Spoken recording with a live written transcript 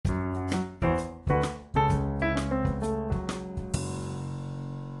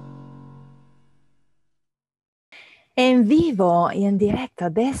En vivo y en directo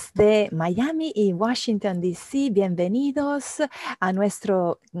desde Miami y Washington, D.C. Bienvenidos a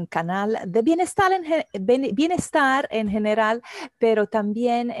nuestro canal de bienestar en general, pero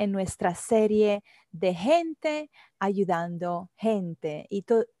también en nuestra serie de gente ayudando gente.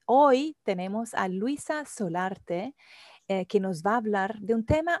 Hoy tenemos a Luisa Solarte, que nos va a hablar de un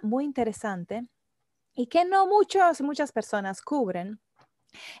tema muy interesante y que no muchas personas cubren.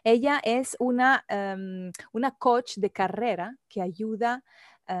 Ella es una coach de carrera que ayuda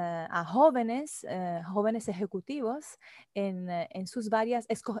a jóvenes ejecutivos en sus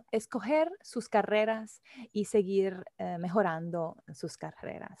escoger sus carreras y seguir mejorando sus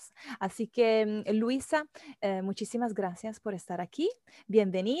carreras. Así que, Luisa, muchísimas gracias por estar aquí.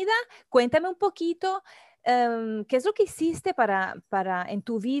 Bienvenida. Cuéntame un poquito. ¿Qué es lo que hiciste en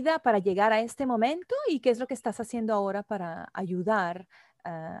tu vida para llegar a este momento y qué es lo que estás haciendo ahora para ayudar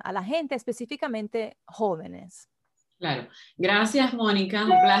a la gente, específicamente jóvenes? Claro. Gracias, Mónica.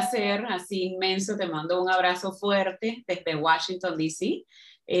 Un placer así inmenso. Te mando un abrazo fuerte desde Washington, D.C.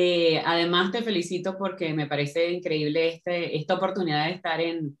 Además, te felicito porque me parece increíble esta oportunidad de estar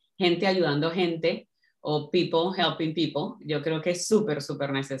en Gente Ayudando Gente o People Helping People. Yo creo que es súper,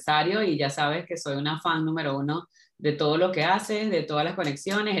 súper necesario y ya sabes que soy una fan número uno de todo lo que haces, de todas las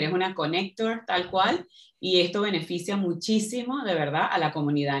conexiones. Eres una connector tal cual y esto beneficia muchísimo, de verdad, a la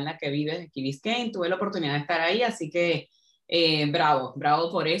comunidad en la que vives de Key Biscayne. Tuve la oportunidad de estar ahí, así que bravo,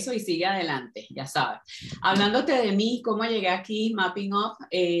 bravo por eso y sigue adelante, ya sabes. Hablándote de mí, cómo llegué aquí, Mapping Up,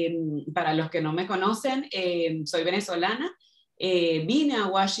 para los que no me conocen, soy venezolana. Vine a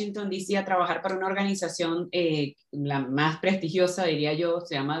Washington, D.C. a trabajar para una organización, la más prestigiosa, diría yo,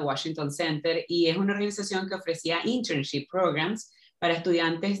 se llama Washington Center, y es una organización que ofrecía internship programs para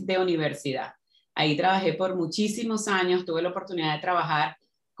estudiantes de universidad. Ahí trabajé por muchísimos años, tuve la oportunidad de trabajar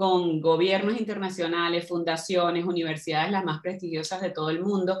con gobiernos internacionales, fundaciones, universidades las más prestigiosas de todo el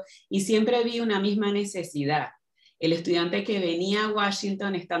mundo y siempre vi una misma necesidad. El estudiante que venía a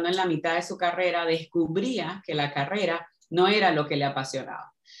Washington estando en la mitad de su carrera descubría que la carrera no era lo que le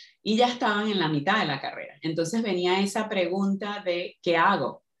apasionaba y ya estaban en la mitad de la carrera. Entonces venía esa pregunta de ¿qué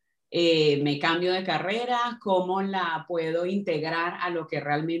hago? Me cambio de carrera, ¿cómo la puedo integrar a lo que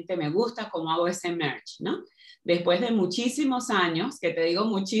realmente me gusta? ¿Cómo hago ese merge? ¿No? Después de muchísimos años, que te digo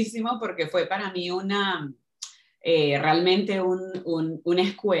muchísimo porque fue para mí realmente una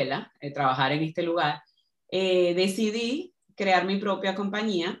escuela, trabajar en este lugar, decidí crear mi propia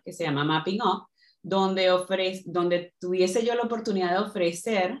compañía que se llama Mapping Up, donde tuviese yo la oportunidad de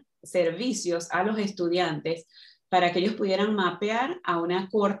ofrecer servicios a los estudiantes para que ellos pudieran mapear a una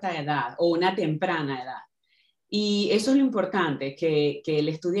corta edad o una temprana edad. Y eso es lo importante, que el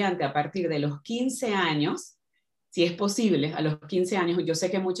estudiante a partir de los 15 años, si es posible, a los 15 años, yo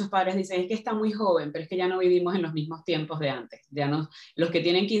sé que muchos padres dicen, es que está muy joven, pero es que ya no vivimos en los mismos tiempos de antes. Ya no, los que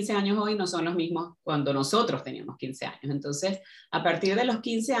tienen 15 años hoy no son los mismos cuando nosotros teníamos 15 años. Entonces, a partir de los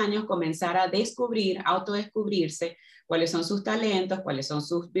 15 años, comenzar a descubrir, autodescubrirse cuáles son sus talentos, cuáles son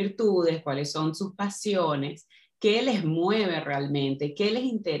sus virtudes, cuáles son sus pasiones, qué les mueve realmente, qué les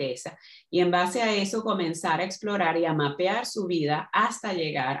interesa, y en base a eso comenzar a explorar y a mapear su vida hasta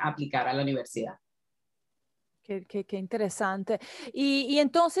llegar a aplicar a la universidad. Qué interesante. Y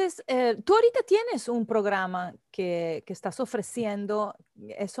entonces, tú ahorita tienes un programa que estás ofreciendo,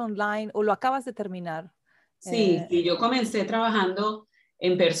 ¿es online o lo acabas de terminar? Sí, Eh, sí, yo comencé trabajando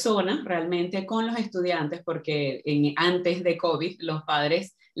en persona realmente con los estudiantes porque antes de COVID los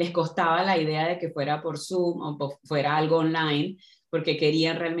padres les costaba la idea de que fuera por Zoom o fuera algo online porque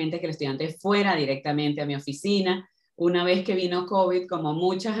querían realmente que el estudiante fuera directamente a mi oficina. Una vez que vino COVID, como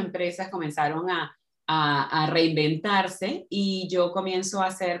muchas empresas comenzaron a reinventarse y yo comienzo a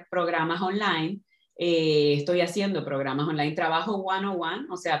hacer programas online. Estoy haciendo programas online, trabajo one-on-one,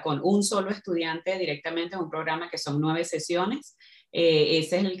 o sea, con un solo estudiante directamente en un programa que son 9 sesiones.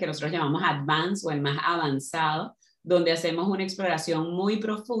 Ese es el que nosotros llamamos advanced o el más avanzado, donde hacemos una exploración muy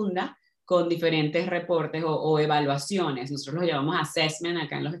profunda con diferentes reportes o evaluaciones. Nosotros lo llamamos assessment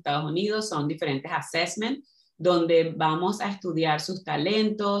acá en los Estados Unidos, son diferentes assessment donde vamos a estudiar sus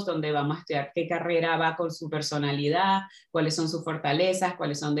talentos, donde vamos a estudiar qué carrera va con su personalidad, cuáles son sus fortalezas,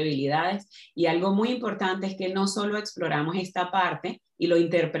 cuáles son debilidades. Y algo muy importante es que no solo exploramos esta parte y lo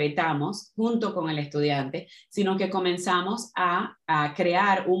interpretamos junto con el estudiante, sino que comenzamos a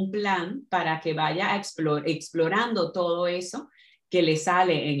crear un plan para que vaya explorando todo eso que le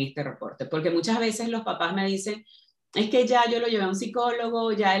sale en este reporte. Porque muchas veces los papás me dicen, es que ya yo lo llevé a un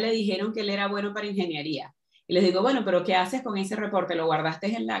psicólogo, ya le dijeron que él era bueno para ingeniería. Y les digo, bueno, pero ¿qué haces con ese reporte? ¿Lo guardaste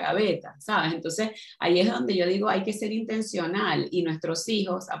en la gaveta? ¿Sabes? Entonces, ahí es donde yo digo, hay que ser intencional y nuestros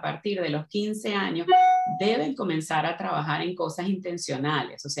hijos a partir de los 15 años deben comenzar a trabajar en cosas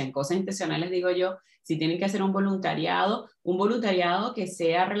intencionales. O sea, en cosas intencionales digo yo, si tienen que hacer un voluntariado que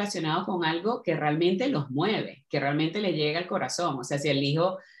sea relacionado con algo que realmente los mueve, que realmente le llega al corazón. O sea,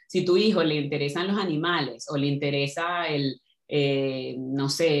 si tu hijo le interesan los animales o le interesa no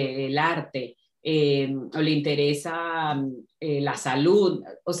sé, el arte, o le interesa la salud,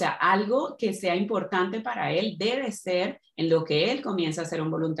 o sea, algo que sea importante para él debe ser en lo que él comienza a hacer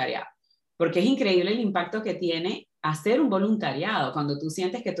un voluntariado. Porque es increíble el impacto que tiene hacer un voluntariado, cuando tú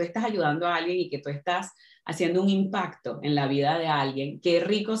sientes que tú estás ayudando a alguien y que tú estás haciendo un impacto en la vida de alguien, qué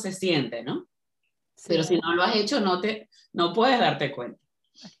rico se siente, ¿no? Pero Sí, si no lo has hecho, no puedes darte cuenta.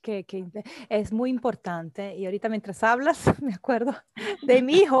 es muy importante. Y ahorita mientras hablas, me acuerdo de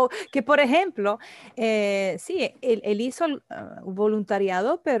mi hijo, que por ejemplo, sí, él hizo un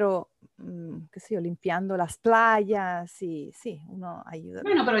voluntariado, pero, qué sé yo, limpiando las playas y sí, uno ayuda.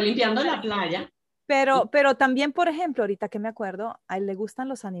 Bueno, pero limpiando la playa. Pero también, por ejemplo, ahorita que me acuerdo, a él le gustan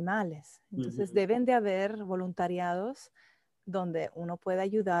los animales. Entonces Uh-huh. deben de haber voluntariados donde uno puede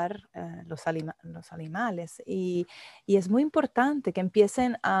ayudar los animales. Y es muy importante que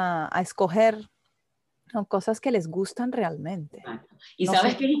empiecen a escoger, ¿no?, cosas que les gustan realmente. Exacto. Y No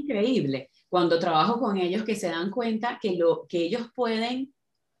sabes sé. que es increíble cuando trabajo con ellos que se dan cuenta que ellos pueden,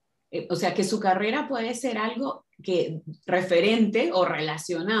 o sea, que su carrera puede ser algo que referente o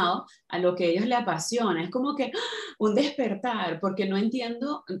relacionado a lo que a ellos les apasiona. Es como que un despertar, porque no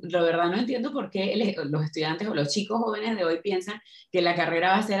entiendo, la verdad no entiendo por qué los estudiantes o los chicos jóvenes de hoy piensan que la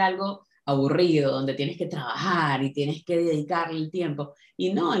carrera va a ser algo aburrido, donde tienes que trabajar y tienes que dedicarle el tiempo.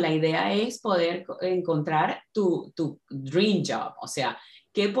 Y no, la idea es poder encontrar tu dream job, o sea,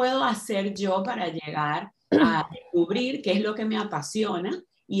 ¿qué puedo hacer yo para llegar a descubrir qué es lo que me apasiona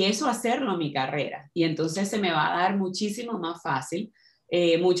y eso hacerlo mi carrera? Y entonces se me va a dar muchísimo más fácil.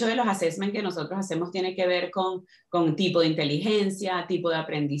 Muchos de los assessments que nosotros hacemos tiene que ver con tipo de inteligencia, tipo de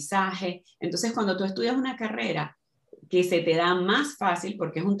aprendizaje. Entonces, cuando tú estudias una carrera que se te da más fácil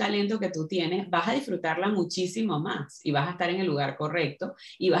porque es un talento que tú tienes, vas a disfrutarla muchísimo más y vas a estar en el lugar correcto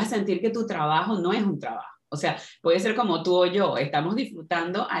y vas a sentir que tu trabajo no es un trabajo. O sea, puede ser como tú o yo, estamos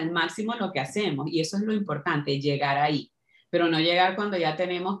disfrutando al máximo lo que hacemos y eso es lo importante, llegar ahí. Pero no llegar cuando ya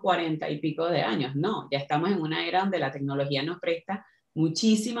tenemos 40 y pico de años, no, ya estamos en una era donde la tecnología nos presta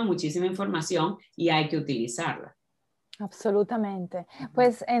muchísima información y hay que utilizarla. Absolutamente.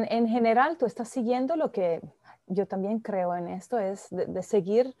 Pues en general tú estás siguiendo lo que yo también creo en esto, es de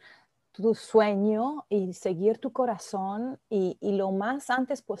seguir tu sueño y seguir tu corazón y lo más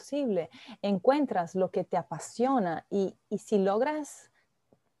antes posible encuentras lo que te apasiona y si logras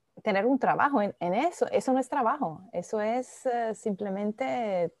tener un trabajo en eso, eso no es trabajo, eso es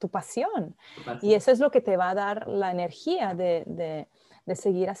simplemente tu pasión y eso es lo que te va a dar la energía de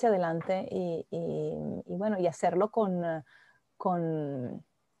seguir hacia adelante y bueno, y hacerlo con, con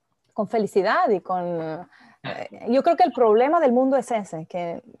felicidad y con... yo creo que el problema del mundo es ese,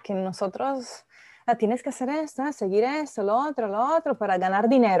 que nosotros tienes que hacer esto, seguir esto, lo otro, para ganar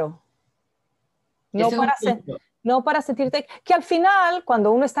dinero. No Ese es un para, punto. no para sentirte... Que al final,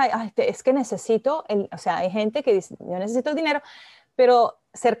 cuando uno está, "Ay, es que necesito, o sea, hay gente que dice, yo necesito el dinero, pero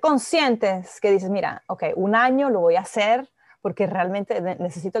ser conscientes que dices, mira, ok, un año lo voy a hacer porque realmente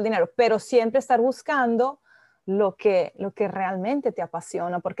necesito el dinero, pero siempre estar buscando lo que realmente te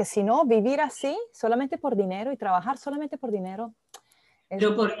apasiona, porque si no, vivir así, solamente por dinero y trabajar solamente por dinero, es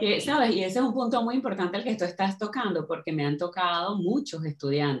Pero muy... porque, ¿sabes? Y ese es un punto muy importante el que tú estás tocando, porque me han tocado muchos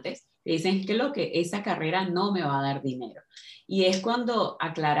estudiantes que dicen que esa carrera no me va a dar dinero. Y es cuando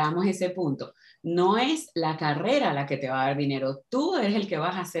aclaramos ese punto. No es la carrera la que te va a dar dinero, tú eres el que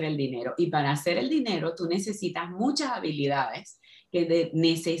vas a hacer el dinero. Y para hacer el dinero, tú necesitas muchas habilidades que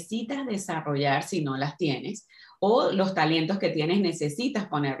necesitas desarrollar si no las tienes, o los talentos que tienes necesitas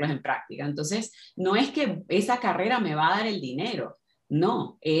ponerlos en práctica. Entonces, no es que esa carrera me va a dar el dinero.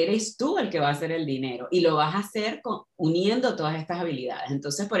 No, eres tú el que va a hacer el dinero y lo vas a hacer uniendo todas estas habilidades.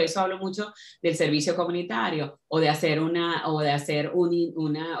 Entonces, por eso hablo mucho del servicio comunitario o sea, si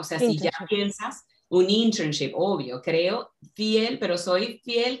ya Internship. piensas un internship, obvio, pero soy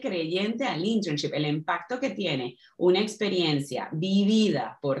fiel creyente al internship, el impacto que tiene una experiencia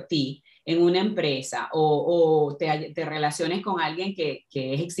vivida por ti en una empresa o te relaciones con alguien que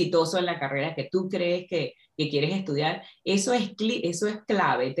es exitoso en la carrera que tú crees que quieres estudiar, eso es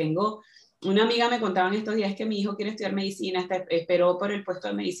clave. Tengo una amiga me contaba en estos días que mi hijo quiere estudiar medicina, esperó por el puesto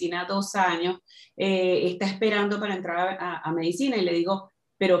de medicina 2 años, está esperando para entrar a medicina y le digo,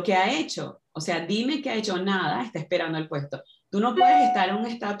 ¿pero qué ha hecho? O sea, dime que ha hecho nada, está esperando el puesto. Tú no puedes estar en un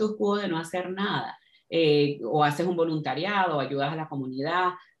status quo de no hacer nada. O haces un voluntariado, o ayudas a la comunidad.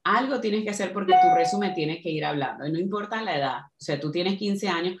 Algo tienes que hacer porque tu resumen tiene que ir hablando. Y no importa la edad. O sea, tú tienes 15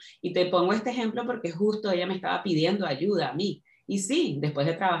 años y te pongo este ejemplo porque justo ella me estaba pidiendo ayuda a mí. Y sí, después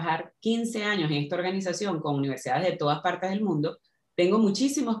de trabajar 15 años en esta organización con universidades de todas partes del mundo, tengo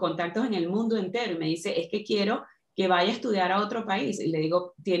muchísimos contactos en el mundo entero y me dice, es que quiero que vaya a estudiar a otro país. Y le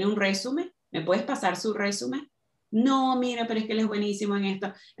digo, ¿tiene un resumen? ¿Me puedes pasar su resumen? No, mira, pero es que él es buenísimo en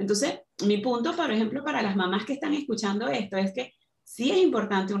esto. Entonces, mi punto, por ejemplo, para las mamás que están escuchando esto es que sí es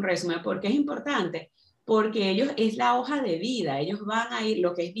importante un resumen. ¿Por qué es importante? Porque ellos es la hoja de vida. Ellos van a ir,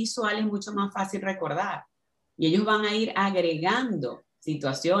 lo que es visual es mucho más fácil recordar. Y ellos van a ir agregando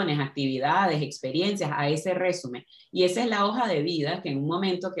situaciones, actividades, experiencias a ese resumen. Y esa es la hoja de vida que en un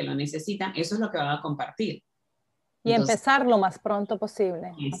momento que lo necesitan, eso es lo que van a compartir. Y Entonces, empezar lo más pronto posible,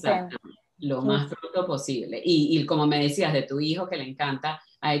 apenas. exactamente, lo más 15. pronto posible. Y como me decías de tu hijo que le encanta,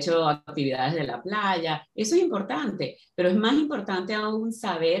 ha hecho actividades de la playa, eso es importante, pero es más importante aún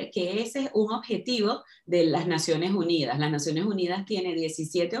saber que ese es un objetivo de las Naciones Unidas. Las Naciones Unidas tiene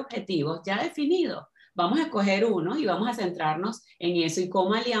 17 objetivos ya definidos. Vamos a escoger uno y vamos a centrarnos en eso y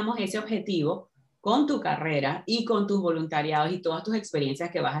cómo aliamos ese objetivo con tu carrera y con tus voluntariados y todas tus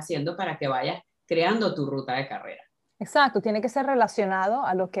experiencias que vas haciendo para que vayas creando tu ruta de carrera. Exacto, tiene que ser relacionado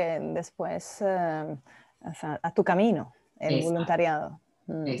a lo que después, o sea, a tu camino, el Exacto, voluntariado.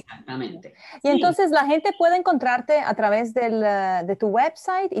 Mm. exactamente. Y Sí, entonces la gente puede encontrarte a través de tu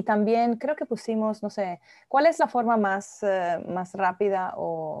website y también creo que pusimos, no sé, ¿cuál es la forma más rápida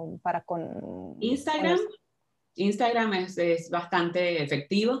o para con Instagram, Instagram es bastante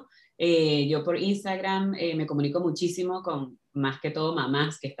efectivo. Yo por Instagram me comunico muchísimo con más que todo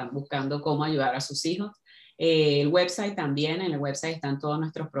mamás que están buscando cómo ayudar a sus hijos. El website también, en el website están todos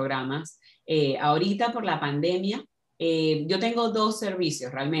nuestros programas. Ahorita por la pandemia, yo tengo dos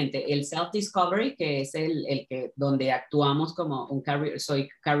servicios realmente. El Self-Discovery, que es el que, donde actuamos como un career, soy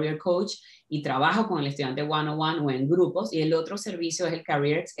career coach y trabajo con el estudiante one-on-one o en grupos. Y el otro servicio es el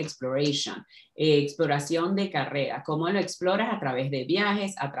Career Exploration, exploración de carrera. ¿Cómo lo exploras? A través de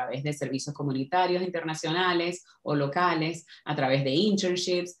viajes, a través de servicios comunitarios internacionales o locales, a través de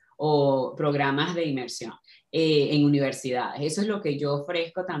internships o programas de inmersión en universidades. Eso es lo que yo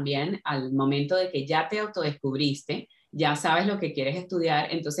ofrezco también al momento de que ya te autodescubriste, ya sabes lo que quieres estudiar,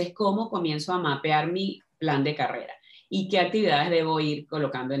 entonces cómo comienzo a mapear mi plan de carrera y qué actividades debo ir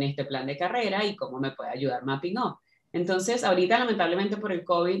colocando en este plan de carrera y cómo me puede ayudar Mapping Up. Entonces, ahorita lamentablemente por el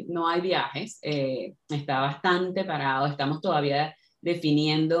COVID no hay viajes, está bastante parado, estamos todavía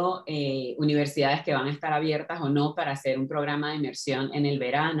definiendo universidades que van a estar abiertas o no para hacer un programa de inmersión en el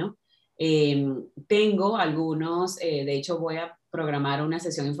verano. Eh, Tengo algunos, de hecho voy a programar una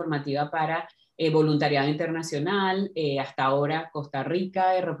sesión informativa para voluntariado internacional. Hasta ahora Costa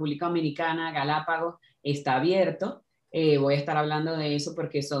Rica, República Dominicana, Galápagos está abierto. Voy a estar hablando de eso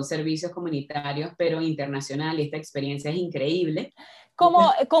porque son servicios comunitarios, pero internacional y esta experiencia es increíble.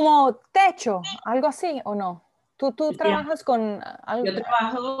 como techo, algo así o no. ¿Tú trabajas con algo? Yo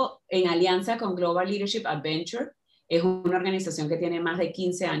trabajo en alianza con Global Leadership Adventure. Es una organización que tiene más de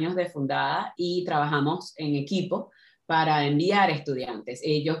 15 años de fundada y trabajamos en equipo para enviar estudiantes.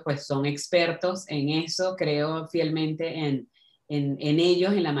 Ellos pues son expertos en eso, creo fielmente en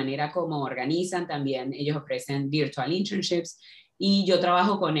ellos, en la manera como organizan también. Ellos ofrecen virtual internships y yo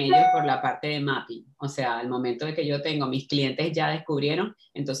trabajo con ellos por la parte de mapping. O sea, al momento de que yo tengo, mis clientes ya descubrieron,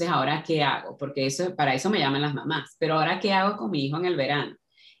 entonces ahora qué hago, porque eso, para eso me llaman las mamás, pero ahora qué hago con mi hijo en el verano.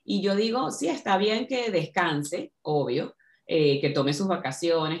 Y yo digo, sí, está bien que descanse, obvio, que tome sus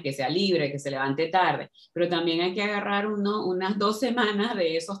vacaciones, que sea libre, que se levante tarde, pero también hay que agarrar unas 2 semanas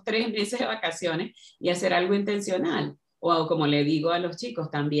de esos 3 meses de vacaciones y hacer algo intencional. O como le digo a los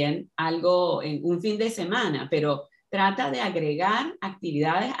chicos, también algo en un fin de semana, pero trata de agregar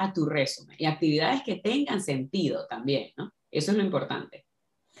actividades a tu resumen y actividades que tengan sentido también, ¿no? Eso es lo importante.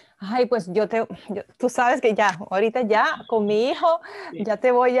 Ay, pues tú sabes que ya, ahorita ya con mi hijo, Sí, ya te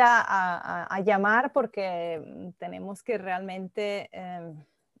voy a llamar porque tenemos que realmente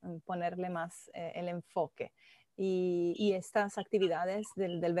ponerle más el enfoque. Y estas actividades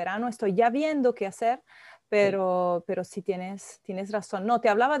del verano estoy ya viendo qué hacer, sí. pero sí tienes razón. No, te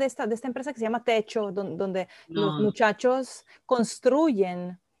hablaba de esta empresa que se llama Techo, donde los No, muchachos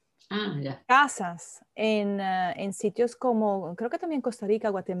construyen ya. casas en sitios como, creo que también Costa Rica,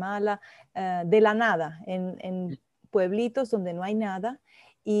 Guatemala, de la nada, en pueblitos donde no hay nada,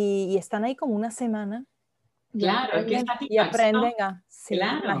 y están ahí como una semana Claro, es que y satisfacción, aprenden a, sí,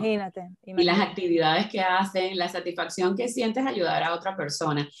 claro. Y las imagínate. actividades que hacen, la satisfacción que sientes ayudar a otra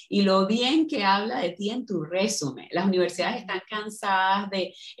persona y lo bien que habla de ti en tu resumen. Las universidades están cansadas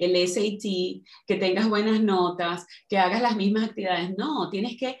de el SAT, que tengas buenas notas, que hagas las mismas actividades. No,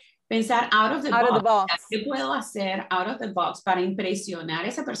 tienes que pensar out of the Out of the box. box. ¿Qué puedo hacer out of the box para impresionar a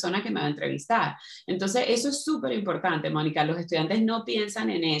esa persona que me va a entrevistar? Entonces, eso es súper importante, Mónica. Los estudiantes no piensan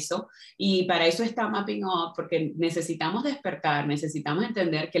en eso y para eso está Mapping Up, porque necesitamos despertar, necesitamos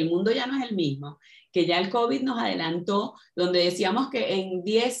entender que el mundo ya no es el mismo, que ya el COVID nos adelantó, donde decíamos que en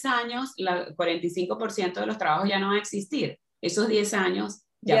 10 años el 45% de los trabajos ya no van a existir. Esos 10 años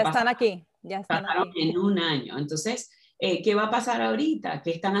Ya están aquí, ya están pasaron aquí. en un año. Entonces, ¿qué va a pasar ahorita?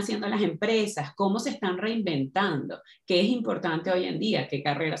 ¿Qué están haciendo las empresas? ¿Cómo se están reinventando? ¿Qué es importante hoy en día? ¿Qué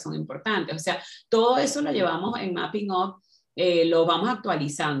carreras son importantes? O sea, todo eso lo llevamos en Mapping Up, lo vamos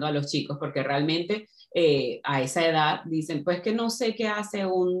actualizando a los chicos porque realmente a esa edad dicen, pues que no sé qué hace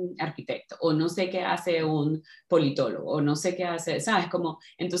un arquitecto o no sé qué hace un politólogo o no sé qué hace, ¿sabes? Como,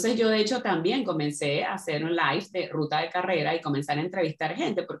 entonces yo de hecho también comencé a hacer un live de ruta de carrera y comenzar a entrevistar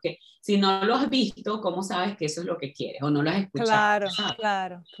gente porque si no lo has visto, ¿cómo sabes que eso es lo que quieres o no lo has escuchado? Claro,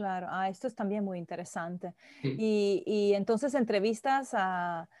 ¿Sabes? claro. Ah, esto es también muy interesante. Sí. Y entonces entrevistas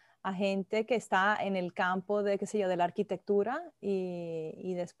a gente que está en el campo de, qué sé yo, de la arquitectura y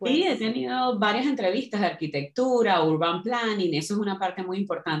Sí, he después... tenido varias entrevistas de arquitectura, urban planning, eso es una parte muy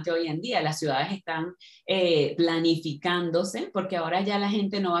importante hoy en día. Las ciudades están planificándose porque ahora ya la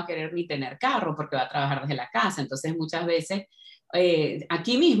gente no va a querer ni tener carro porque va a trabajar desde la casa. Entonces muchas veces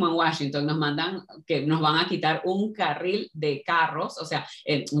aquí mismo en Washington nos mandan que nos van a quitar un carril de carros, o sea,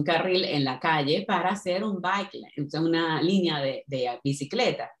 un carril en la calle para hacer un bike lane, o sea, una línea de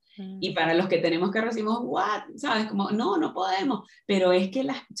bicicleta. Y para los que tenemos que decimos, what, ¿sabes? Como, no, no podemos. Pero es que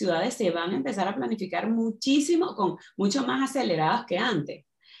las ciudades se van a empezar a planificar muchísimo, con mucho más aceleradas que antes.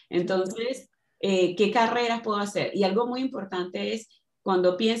 Entonces, ¿qué carreras puedo hacer? Y algo muy importante es,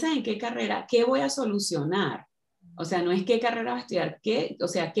 cuando piensas en qué carrera, ¿qué voy a solucionar? O sea, no es qué carrera vas a estudiar, qué, o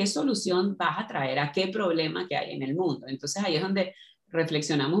sea, qué solución vas a traer a qué problema que hay en el mundo. Entonces ahí es donde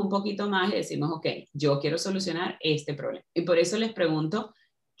reflexionamos un poquito más y decimos, ok, yo quiero solucionar este problema. Y por eso les pregunto,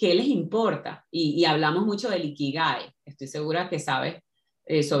 ¿qué les importa? Y hablamos mucho del Ikigai. Estoy segura que sabes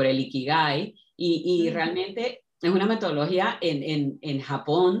sobre el Ikigai. Y realmente es una metodología en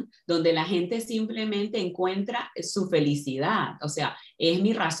Japón donde la gente simplemente encuentra su felicidad. O sea, es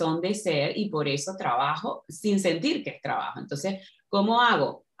mi razón de ser y por eso trabajo sin sentir que es trabajo. Entonces, ¿cómo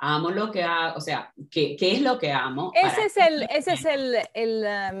hago? Amo lo que hago, o sea, ¿qué es lo que amo? Ese es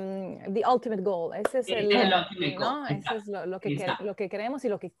the ultimate goal, ese es Ese es el óptimo. ¿no? Ese es Exacto. lo que queremos y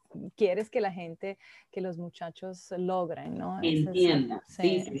lo que quieres que la gente, que los muchachos logren, ¿no? Ese es, Entienda,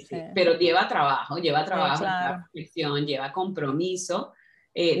 sí, sí, sí, sí, sí, pero lleva sí, trabajo, lleva claro. reflexión, lleva compromiso.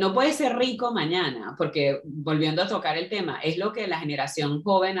 No puede ser rico mañana, porque volviendo a tocar el tema, es lo que la generación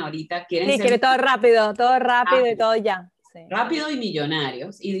joven ahorita quieren Sí, ser quiere todo rápido y rápido, todo ya. Sí, rápido y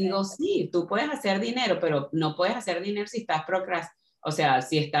millonarios. Y sí. digo, sí, tú puedes hacer dinero, pero no puedes hacer dinero si estás o sea,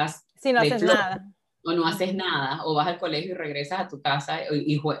 si estás Si no de haces flojo nada. o no haces nada, o vas al colegio y regresas a tu casa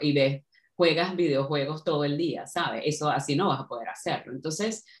y ves, juegas videojuegos todo el día, ¿sabes? Eso así no vas a poder hacerlo.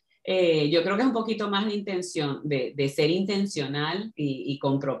 Entonces, yo creo que es un poquito más de intención, de ser intencional y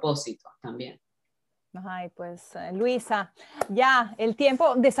con propósito también. Ay, pues Luisa, ya el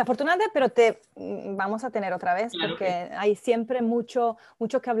tiempo, desafortunadamente, pero te vamos a tener otra vez Claro porque que hay siempre mucho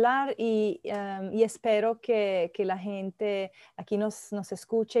que hablar y espero que la gente aquí nos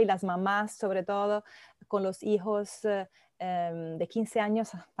escuche y las mamás sobre todo con los hijos de 15 años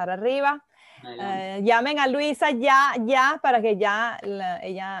para arriba. adelante. Llamen a Luisa ya para que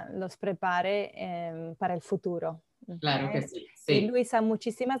ella los prepare para el futuro. Claro que Okay. sí, Y sí. Luisa,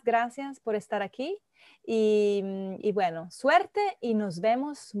 muchísimas gracias por estar aquí y bueno, suerte y nos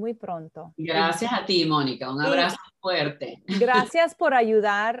vemos muy pronto. Gracias a ti, Mónica. Un Y abrazo fuerte. gracias por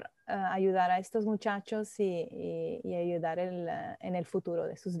ayudar a estos muchachos y ayudar en el futuro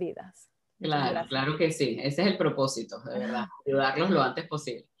de sus vidas. Muchas Claro, gracias. claro que sí. Ese es el propósito, de verdad, ayudarlos lo antes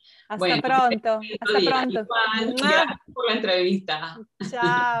posible. Hasta Bueno, pronto, lindo hasta día. pronto. Igual, ¡Mua! gracias por la entrevista.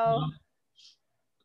 Chao.